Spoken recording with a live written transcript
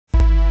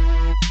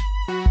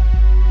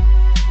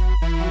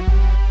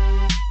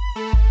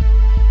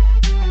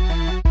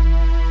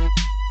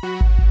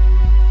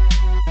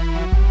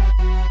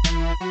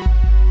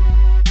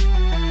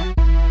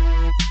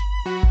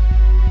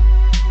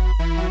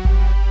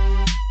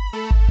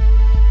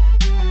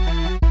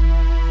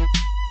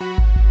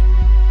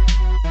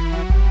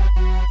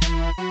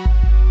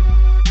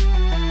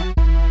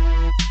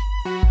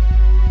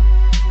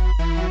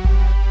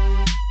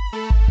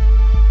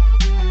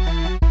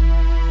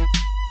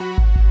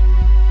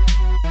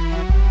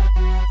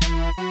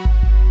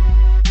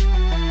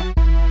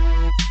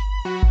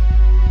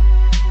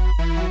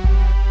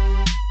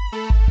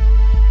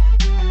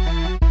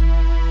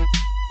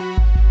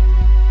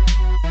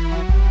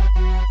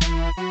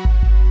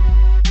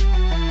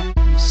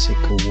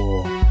sick of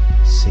war,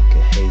 sick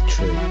of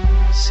hatred,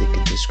 sick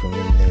of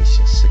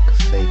discrimination, sick of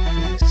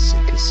fakeness,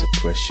 sick of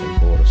suppression,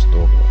 borders,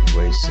 dogma, and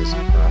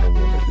racism. I don't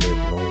wanna live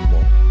no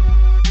more.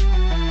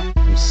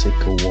 I'm sick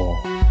of war,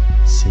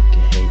 sick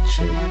of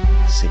hatred,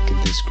 sick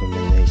of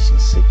discrimination,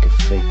 sick of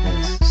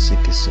fakeness,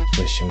 sick of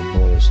suppression,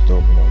 borders,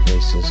 dogma, and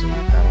racism.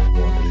 I don't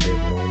wanna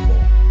live no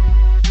more.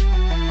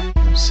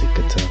 I'm sick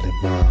of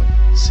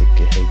Taliban, sick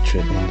of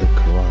hatred in the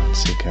Quran,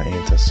 sick of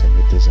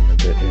anti-Semitism in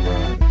the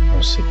Iran.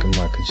 I'm sick of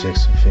Michael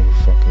Jackson finger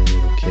fucking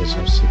little kids.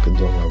 I'm sick of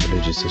doing my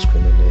religious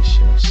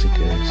discrimination. I'm sick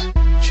of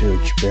this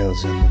church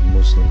bells and the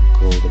Muslim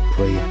call to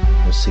prayer.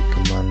 I'm sick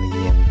of money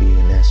and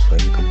being asked for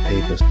income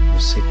papers. I'm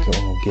sick of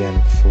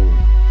organic food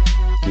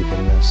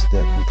giving us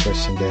that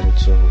impression that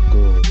it's all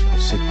good. I'm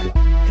sick of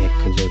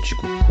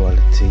ecological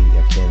quality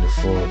I can't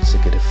afford.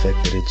 Sick of the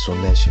fact that it's so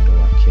national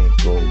I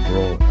can't go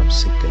abroad. I'm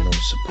sick of no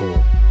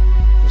support.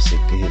 I'm sick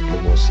of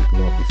Hitler was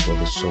ignored before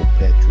the so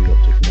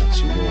patriotic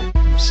Nazi war.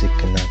 I'm sick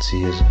of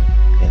Nazism,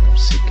 and I'm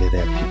sick of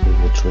that people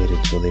were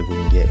traded so they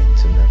wouldn't get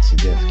into Nazi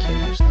death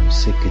camps. I'm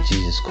sick of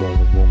Jesus calling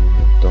a woman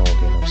a dog,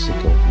 and I'm sick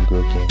of a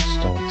girl getting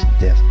stoned to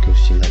death because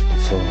she liked to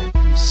fall.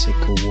 I'm sick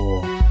of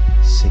war,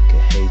 sick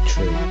of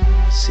hatred,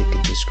 sick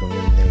of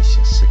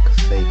discrimination, sick of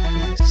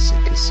fakeness,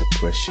 sick of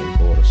suppression,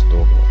 borders,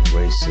 dogma, and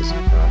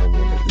racism. I don't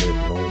wanna live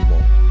no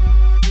more.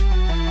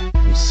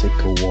 I'm sick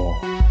of war,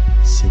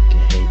 sick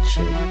of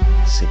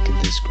hatred, sick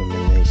of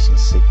discrimination,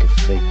 sick of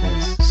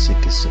fakeness,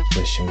 sick of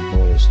suppression,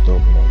 borders,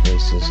 dogma, and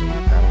racism.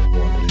 I don't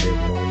wanna live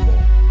no more.